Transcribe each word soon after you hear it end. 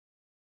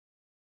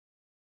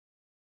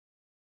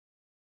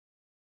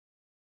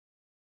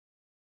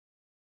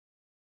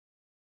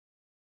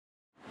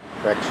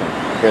Correction.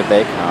 Here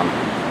they come.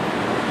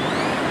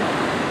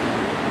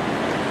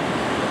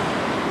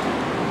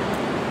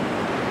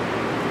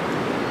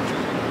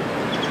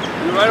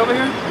 You right over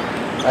here?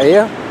 Are you?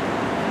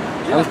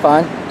 Yeah. I'm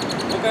fine.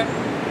 Okay.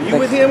 Are you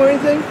with him or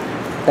anything?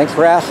 Thanks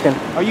for asking.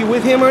 Are you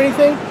with him or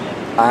anything?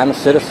 I'm a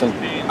citizen.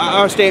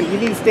 I understand. You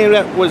need to stand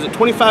up. Was it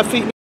 25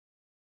 feet?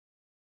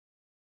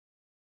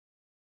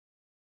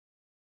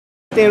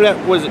 Stand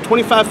up. Was it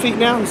 25 feet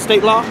now in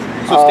state law?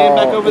 So stand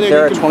back over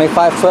there. Is there a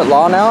 25-foot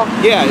law now?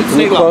 Yeah, it's Can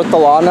state you law. quote the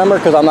law number?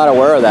 Because I'm not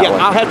aware of that one.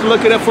 Yeah, I'll have to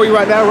look it up for you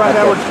right now. Right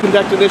now, we're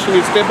conducting this. You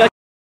need to stand back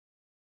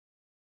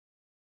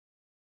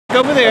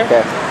over there,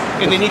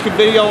 and then you can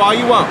video all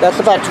you want. That's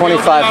about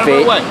 25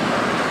 feet.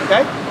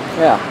 Okay?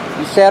 Yeah.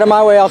 You stay out of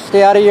my way, I'll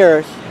stay out of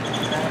yours.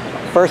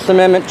 First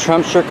Amendment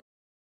trumps your...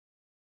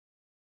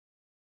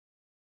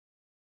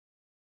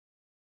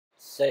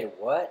 Say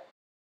what?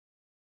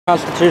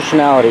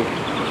 Constitutionality.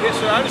 Yes,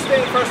 sir. I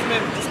understand the First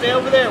Amendment. Just stay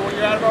over there when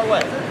you're out of our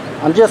way.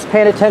 I'm just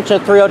paying attention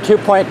to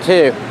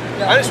 302.2.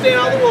 I understand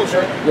all the rules,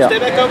 sir. Yeah. Stay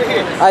back over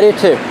here. I do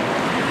too.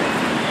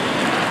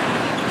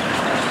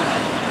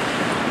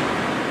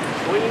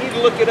 Well, you need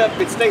to look it up.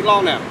 It's state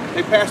law now.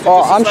 They passed it.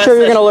 Oh, I'm sure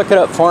you're going to look it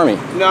up for me.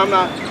 No, I'm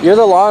not. You're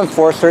the law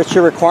enforcer. It's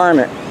your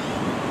requirement.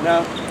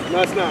 No,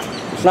 it's not.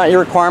 It's not your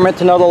requirement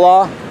to know the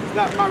law? It's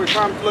not my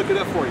requirement to look it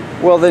up for you.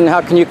 Well, then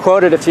how can you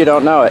quote it if you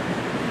don't know it?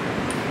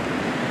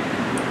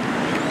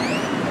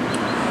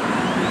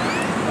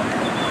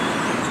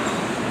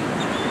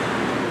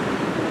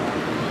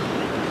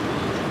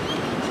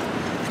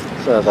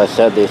 So as I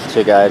said, these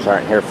two guys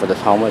aren't here for this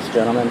homeless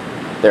gentleman.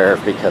 They're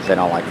here because they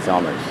don't like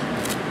filmers.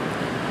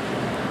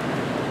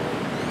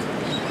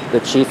 The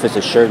chief has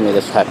assured me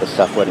this type of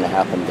stuff wouldn't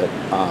happen, but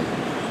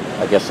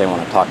I guess they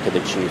want to talk to the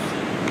chief.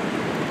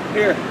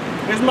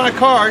 Here's my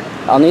card.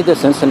 I'll need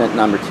this incident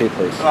number too,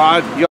 please.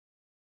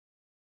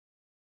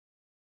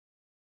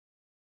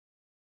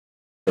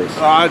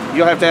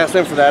 You'll have to ask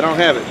them for that. I don't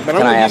have it. But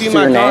Can I ask you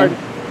your name?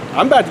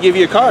 I'm about to give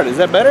you a card. Is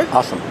that better?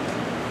 Awesome.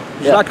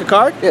 Would you like a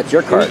card? Yeah, it's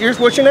your card.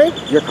 What's your name?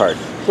 Your card.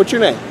 What's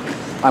your name?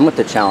 I'm with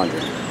the Challenger.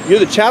 You're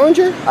the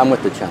Challenger? I'm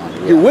with the Challenger.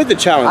 Yeah. You're with the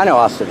Challenger? I know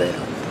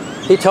Acevedo.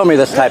 He told me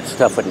this type of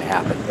stuff wouldn't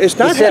happen. It's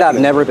not He said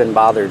happening. I've never been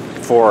bothered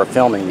for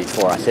filming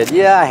before. I said,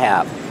 yeah, I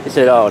have. He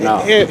said, oh,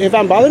 no. If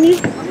I'm bothering you?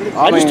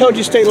 I just told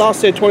you state law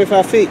said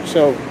 25 feet,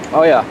 so...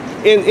 Oh, yeah.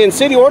 In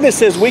city ordinance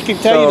says we can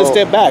tell you to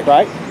step back,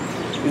 right?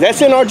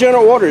 That's in our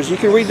general orders. You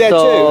can read that too.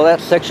 So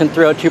that's section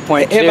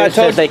 302.2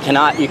 says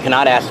you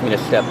cannot ask me to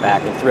step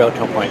back in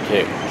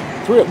 302.2.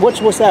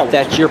 What's that?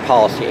 That's your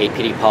policy,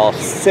 APD policy.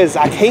 It says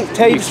I can't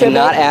tell you to step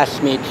back?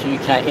 You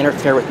cannot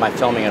interfere with my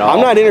filming at all.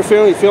 I'm not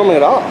interfering with filming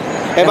at all.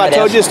 Have I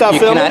told you to stop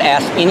filming? You cannot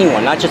ask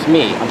anyone, not just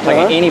me. I'm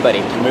talking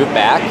anybody to move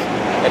back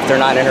if they're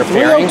not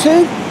interfering.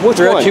 302? Which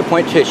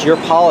 302.2, it's your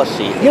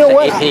policy. You know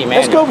what? APD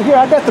Let's go over here.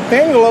 I got the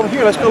manual over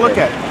here. Let's go look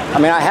at it. I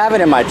mean, I have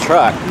it in my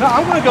truck. No,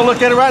 I'm going to go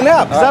look at it right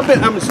now because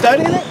I'm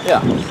studying it.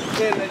 Yeah.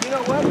 And you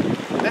know what?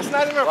 That's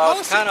not in our policy. I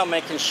was kind of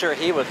making sure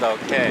he was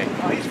okay.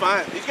 Oh, he's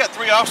fine. He's got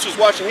 3 officers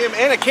watching him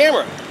and a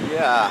camera.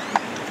 Yeah.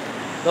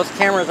 Those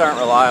cameras aren't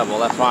reliable.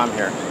 That's why I'm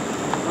here.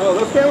 Oh,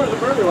 those cameras are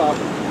very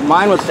reliable.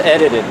 Mine was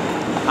edited.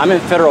 I'm in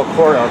federal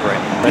court over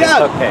it. But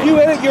yeah. It's okay. You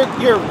edit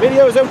your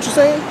video? Is that what you're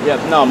saying? Yeah.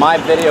 No, my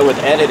video was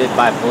edited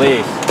by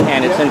police,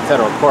 and it's in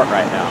federal court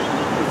right now.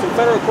 It's in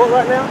federal court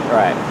right now?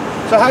 Right.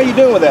 So how are you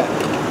doing with that?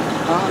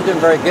 I'm doing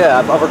very good.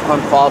 I've overcome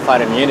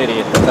qualified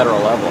immunity at the federal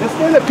level. Let's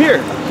stand up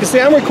here. You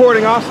see, I'm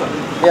recording also.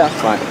 Yeah,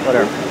 it's fine.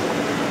 Whatever.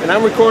 And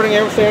I'm recording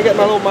everything. I got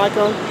my little mic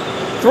on.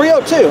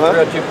 302, huh?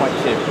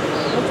 302.2.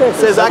 Okay. It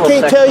says I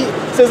can't tell you.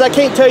 Says I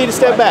can't tell you to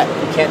step back.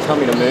 You can't tell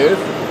me to move.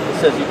 It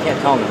says you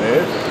can't tell him to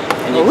move,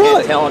 and you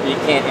can't tell him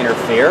you can't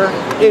interfere.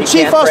 And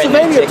Chief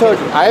Acevedo told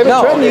you. I haven't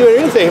threatened you or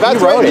anything. Have I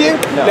threatened you?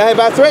 No. Now have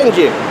I threatened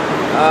you?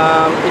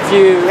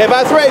 Have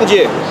I threatened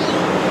you?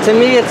 To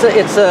me,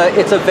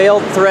 it's a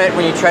veiled threat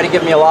when you try to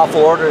give me a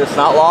lawful order that's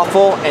not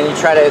lawful, and you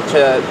try to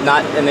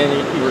not, and then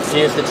you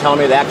refuse to tell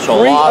me the actual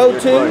law.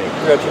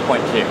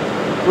 302.2.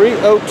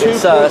 302.2.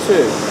 It's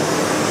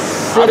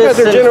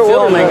citizen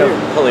filming of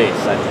police,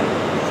 I think.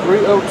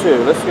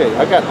 302. Let's see.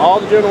 I got all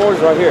the general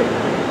orders right here.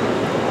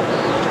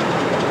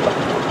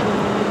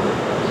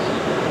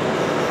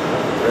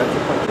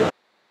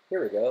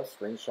 Here we go.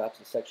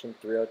 Screenshots of section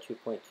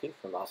 302.2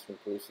 from Austin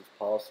Police's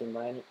policy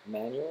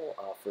manual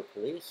for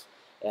police.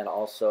 And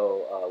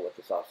also what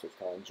this officer is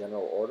calling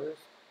general orders.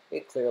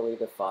 It clearly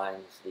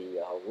defines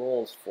the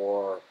rules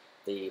for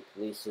the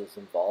police's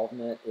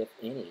involvement, if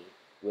any,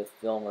 with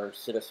filmers,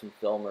 citizen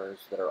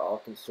filmers that are all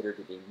considered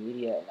to be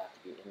media and not to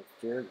be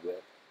interfered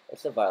with.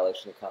 It's a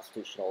violation of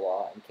constitutional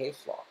law and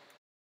case law.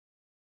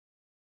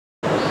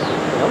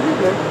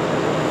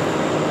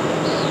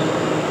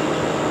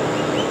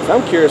 So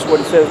I'm curious what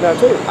it says now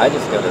too. I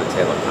just go to the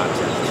table of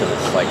contents because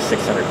it's like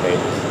 600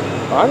 pages.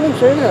 I didn't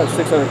say that.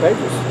 600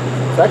 pages.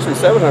 It's actually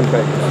 700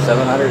 pages.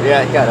 700?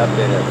 Yeah, it got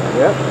updated.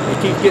 Yeah, it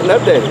keeps getting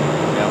updated.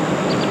 Yeah.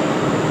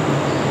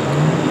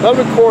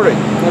 Public recording.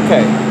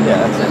 Okay.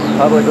 Yeah, that's it.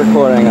 Public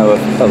recording of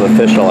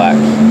official acts.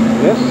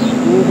 Yep.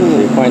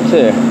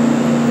 3.2.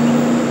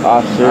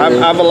 Officer.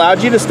 I've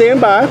allowed you to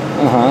stand by.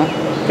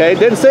 Okay, it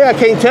didn't say I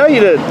can't tell you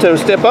to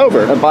step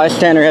over. A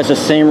bystander has the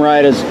same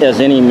right as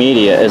any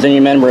media, as any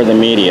member of the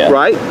media.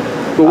 Right.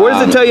 But where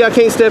does it tell you I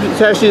can't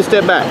ask you to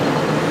step back?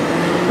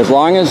 As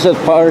long as the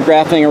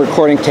photographing or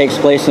recording takes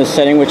place in a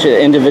setting which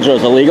an individual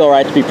has a legal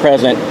right to be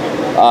present,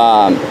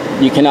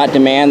 you cannot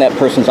demand that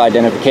person's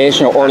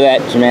identification or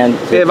that demand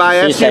Have I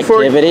asked you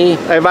for activity?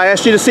 Have I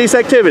asked you to cease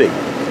activity?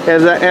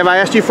 Have I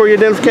asked you for your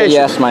identification?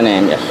 Yes, my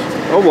name, yes.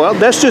 Oh, well,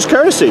 that's just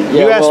courtesy. Yeah,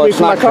 you asked well, me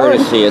for my card.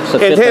 Courtesy. It's the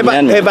Fifth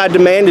Amendment. Have I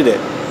demanded it?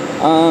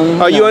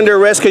 Are you under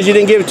arrest because you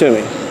didn't give it to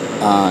me?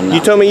 No. You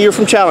told me you're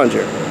from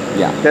Challenger.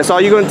 Yeah. That's all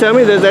you're going to tell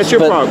me? That's your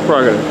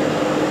prerogative.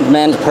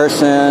 Demand a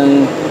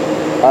person,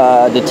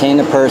 detain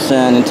the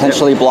person,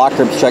 intentionally block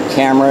or obstruct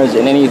cameras,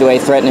 in any way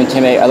threaten,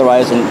 intimidate,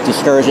 otherwise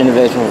discourage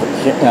individual.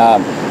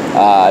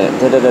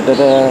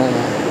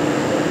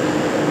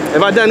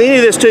 Have I done any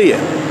of this to you?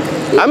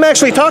 I'm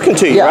actually talking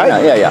to you,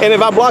 right? Yeah. And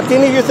if I blocked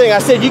any of your thing, I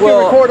said you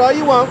can record all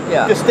you want.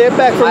 Yeah. Just step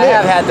back from I it.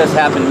 have had this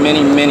happen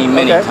many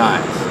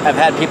times. I've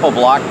had people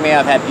block me.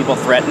 I've had people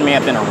threaten me.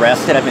 I've been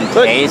arrested. I've been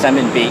tased. I've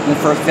been beaten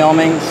for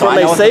filming. So from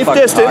I know a safe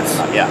distance.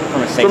 Yeah,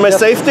 from a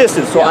safe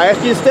distance. So I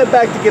asked you to step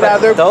back to get out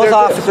of there. Those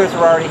officers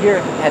were already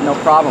here, had no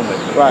problem with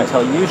me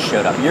until you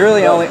showed up. You're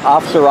the only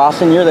Officer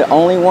Rosson. You're the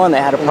only one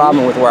that had a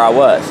problem with where I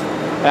was,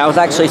 and I was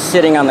actually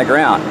sitting on the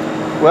ground.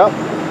 Well,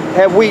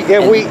 have we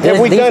done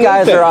These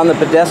guys are on the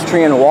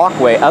pedestrian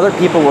walkway. Other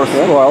people were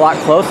a lot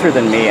closer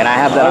than me, and I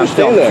have that on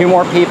film. A few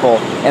more people,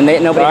 and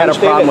nobody had a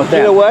problem with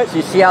them. You know what? So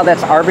you see how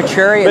that's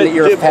arbitrary, and that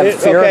you have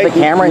fear of the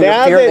camera, and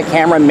your fear of the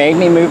camera made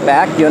me move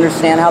back. Do you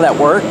understand how that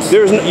works?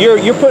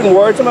 You're putting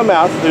words in my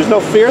mouth. There's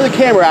no fear of the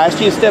camera. I asked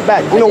you to step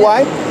back. You know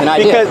why? And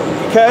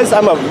because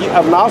I'm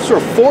an officer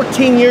of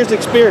 14 years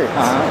experience.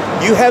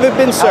 You haven't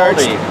been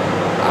searched.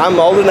 I'm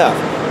old enough.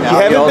 You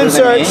haven't been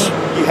searched.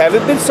 You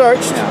haven't been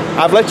searched.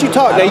 I've let you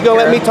talk. Now you're going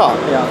to let me talk.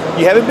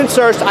 You haven't been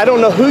searched. I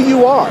don't know who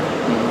you are.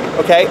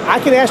 Okay? I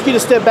can ask you to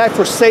step back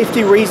for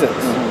safety reasons.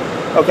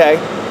 Okay?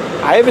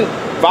 I haven't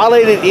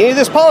violated any of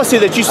this policy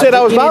that you said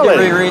I was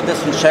violating. You need to reread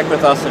this and check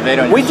with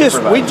Acevedo and we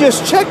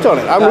just checked on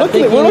it. We're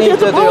looking at the policy. You need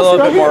to do a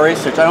little bit more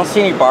research. I don't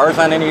see any bars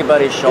on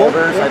anybody's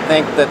shoulders. I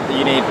think that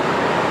you need.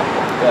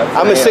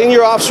 I'm a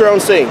senior officer on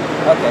scene.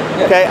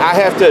 Okay. I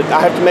have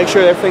to make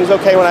sure everything's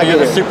okay when I get here.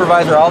 You're the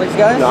supervisor, all these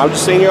guys? No, I'm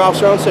just senior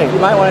officer on scene. You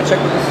might want to check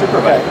with the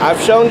supervisor.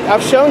 Okay.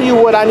 I've shown you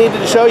what I needed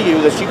to show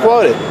you that you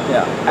quoted.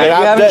 Yeah. And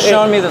you haven't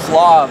shown me this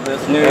law of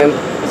this new.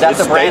 Is that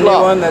the brand new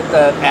one that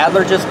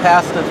Adler just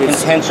passed? The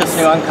contentious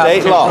new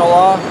unconstitutional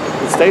law?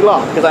 It's state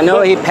law. Because I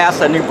know he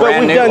passed a new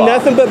brand new law. But we've done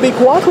nothing but be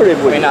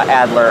cooperative with you. Not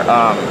Adler.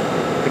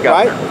 The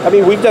governor. Right? I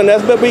mean, we've done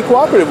nothing but be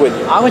cooperative with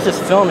you. I was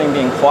just filming,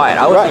 being quiet.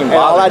 I wasn't even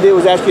bothered. And all I did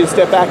was ask you to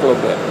step back a little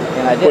bit.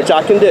 And I did. Which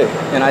I can do.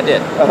 And I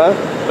did.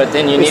 But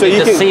then you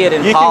needed to see it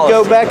in policy. You can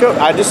go back up.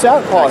 I just saw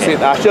it in policy.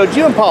 I showed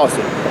you in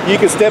policy. You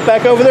can step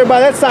back over there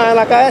by that sign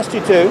like I asked you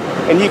to,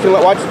 and you can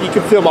watch. You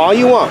can film all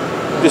you want.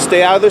 Just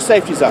stay out of their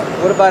safety zone.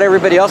 What about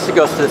everybody else that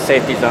goes to the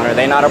safety zone? Are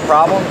they not a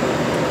problem?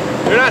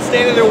 They're not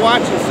standing there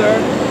watching, sir.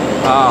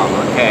 Oh,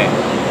 okay.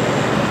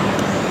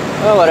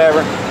 Well,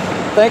 whatever.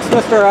 Thanks,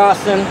 Mr.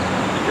 Rosson.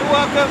 You're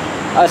welcome.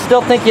 I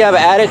still think you have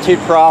an attitude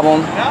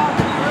problem.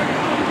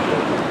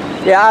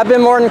 Yeah, I've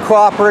been more than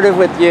cooperative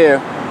with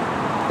you,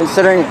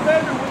 considering. When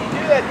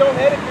you do that, don't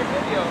edit your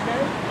video,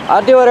 okay?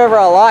 I'll do whatever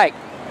I like.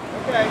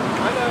 Okay, I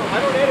know. I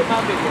don't edit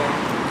my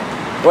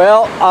video.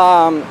 Well,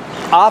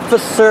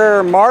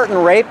 Officer Martin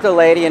raped a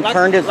lady and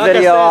turned his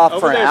video off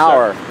for an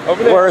hour.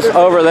 Where's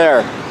over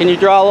there? Can you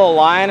draw a little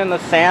line in the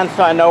sand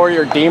so I know where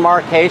your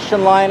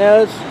demarcation line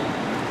is?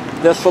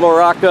 This little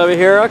rock over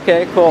here?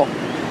 Okay, cool.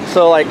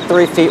 So like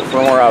 3 feet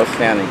from where I was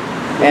standing.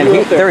 And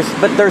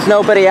there's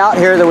nobody out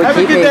here that would keep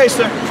me. Have a good day,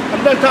 sir.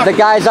 I'm done talking. The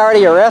guy's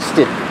already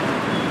arrested.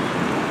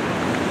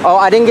 Oh,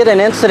 I didn't get an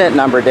incident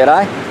number, did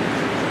I?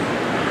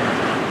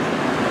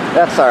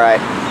 That's all right.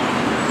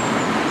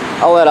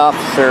 I'll let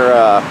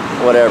Officer,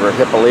 whatever,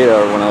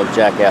 Hippolito or one of those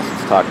jackasses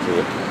talk to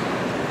you.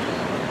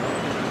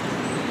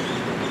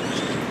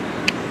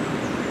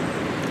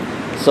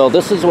 So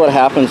this is what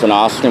happens in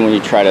Austin when you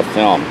try to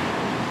film.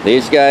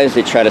 These guys,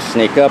 they try to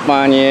sneak up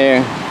on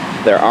you.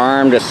 They're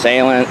armed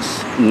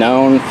assailants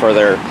known for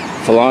their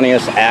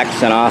felonious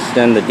acts in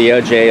Austin. The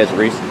DOJ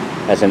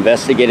has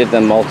investigated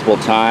them multiple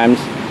times.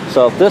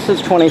 So if this is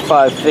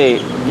 25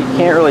 feet, you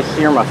can't really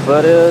see where my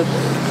foot is.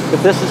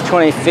 If this is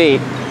 25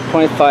 feet,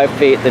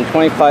 then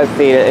 25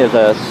 feet is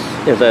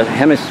a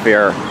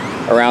hemisphere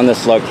around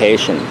this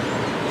location.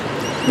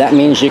 That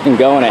means you can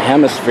go in a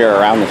hemisphere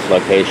around this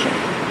location.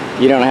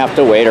 You don't have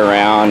to wait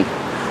around.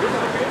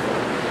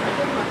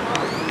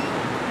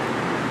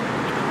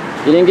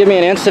 You didn't give me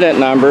an incident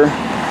number.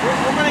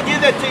 We're going to give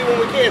that to you when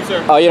we can,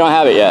 sir. Oh, you don't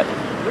have it yet?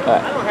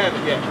 I don't have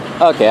it yet.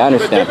 Okay, I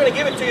understand. But they're going to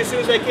give it to you as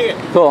soon as they can.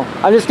 Cool.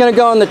 I'm just going to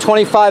go in the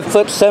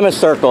 25-foot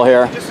semicircle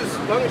here. Just as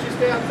long as you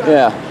stay outside.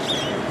 Yeah.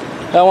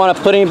 I don't want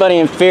to put anybody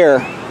in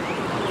fear.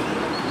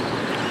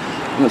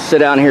 I'm going to sit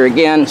down here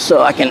again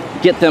so I can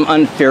get them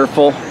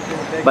unfearful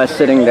by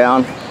sitting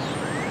down.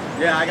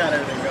 Yeah, I got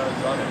everything going.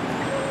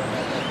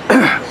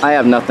 I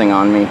have nothing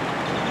on me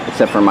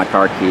except for my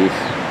car keys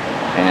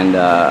and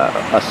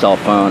a cell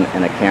phone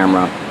and a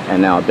camera and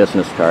now a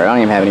business card. I don't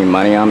even have any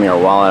money on me or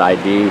wallet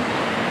ID.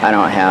 I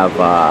don't have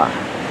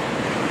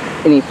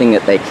anything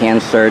that they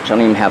can search. I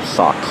don't even have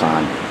socks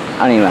on.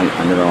 I don't even have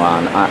underwear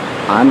on.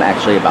 I'm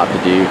actually about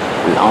to do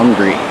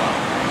laundry.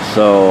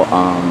 So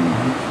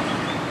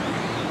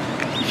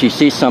if you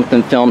see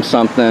something, film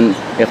something.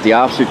 If the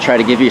officer try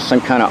to give you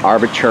some kind of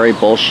arbitrary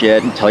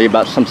bullshit and tell you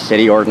about some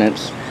city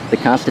ordinance, the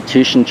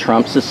Constitution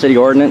trumps the city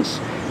ordinance.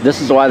 This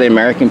is why the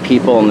American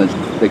people and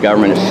the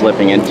government is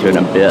slipping into an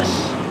abyss.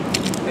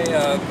 Hey,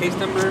 case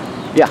number?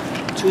 Yeah.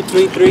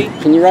 233.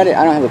 Can you write it?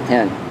 I don't have a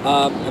pen.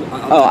 I'll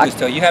just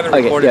tell you. You have it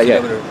recorded. Okay,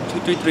 yeah.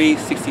 233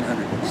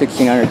 1600.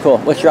 1600. Cool.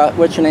 What's your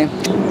name?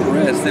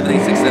 Perez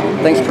 7867.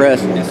 Thanks,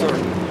 Perez. Yes, sir.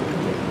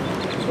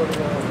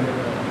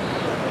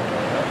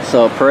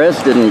 So Perez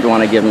didn't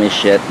want to give me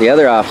shit. The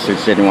other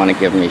officers didn't want to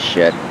give me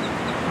shit.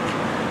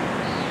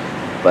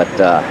 But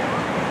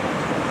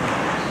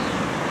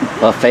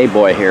Buffet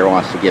Boy here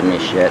wants to give me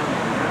shit.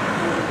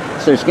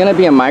 So there's going to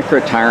be a micro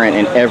tyrant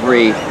in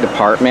every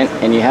department,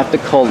 and you have to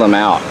call them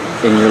out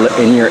in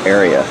your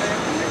area.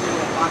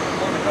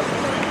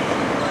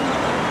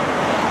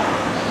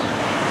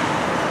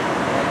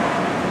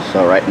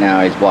 So right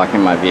now he's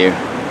blocking my view.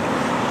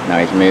 Now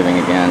he's moving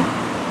again.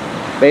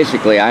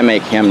 Basically, I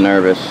make him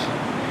nervous,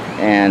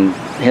 and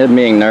him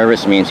being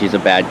nervous means he's a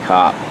bad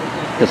cop,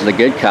 because the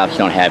good cops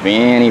don't have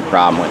any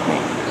problem with me.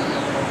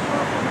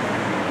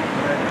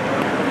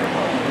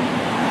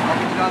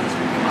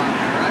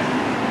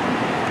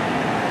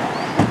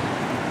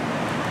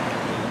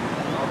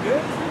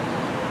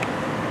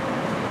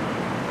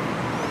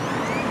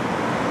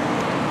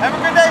 Have a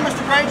good day,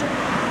 Mr. Granger.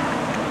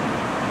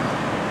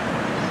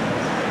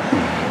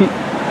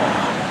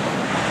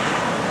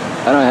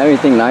 I don't have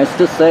anything nice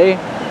to say,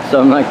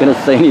 so I'm not going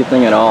to say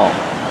anything at all.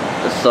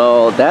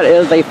 So that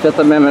is a Fifth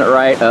Amendment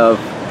right of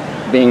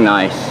being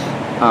nice.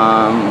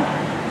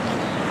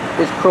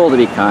 It's cruel to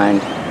be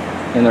kind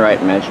in the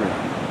right measure.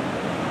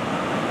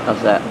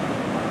 How's that?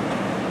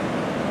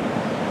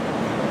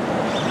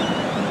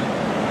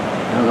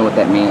 I don't know what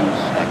that means,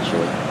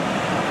 actually.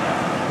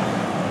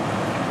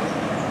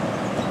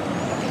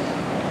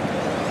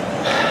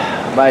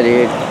 Bye,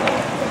 dude.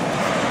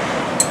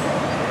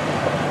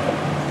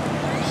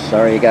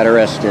 Sorry you got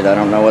arrested. I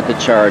don't know what the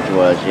charge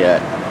was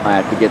yet. I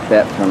have to get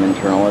that from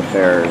Internal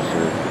Affairs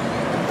or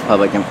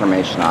Public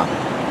Information Office.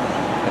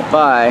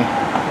 Bye.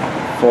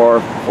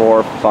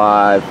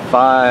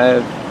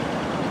 4455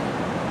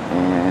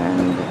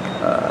 and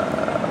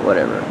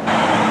whatever.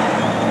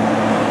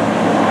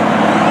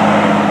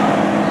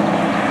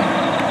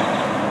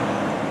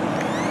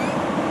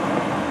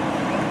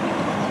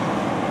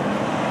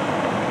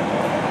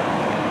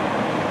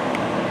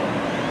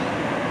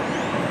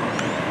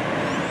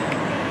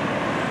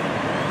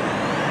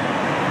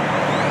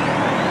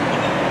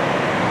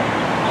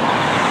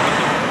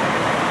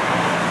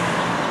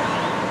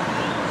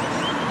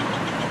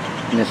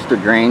 Mr.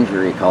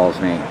 Granger, he calls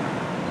me.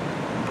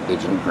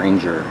 Agent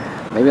Granger.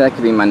 Maybe that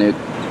could be my new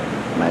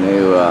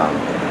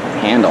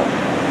handle.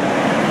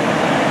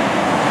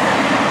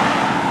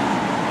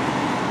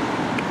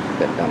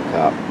 That dumb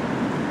cop.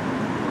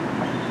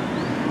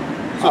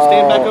 So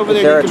stand back over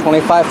there. Is there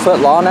a 25-foot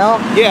law now?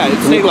 Yeah, it's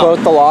Can you state law.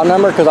 quote the law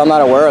number? Because I'm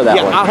not aware of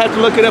that one. I'll have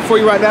to look it up for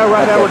you right now.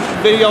 Right now, we're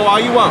video all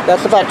you want.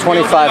 That's about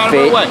 25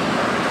 feet.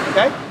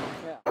 Okay?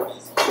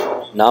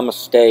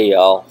 Namaste,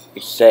 y'all.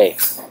 Be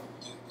safe.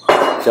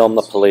 Film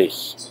the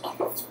police.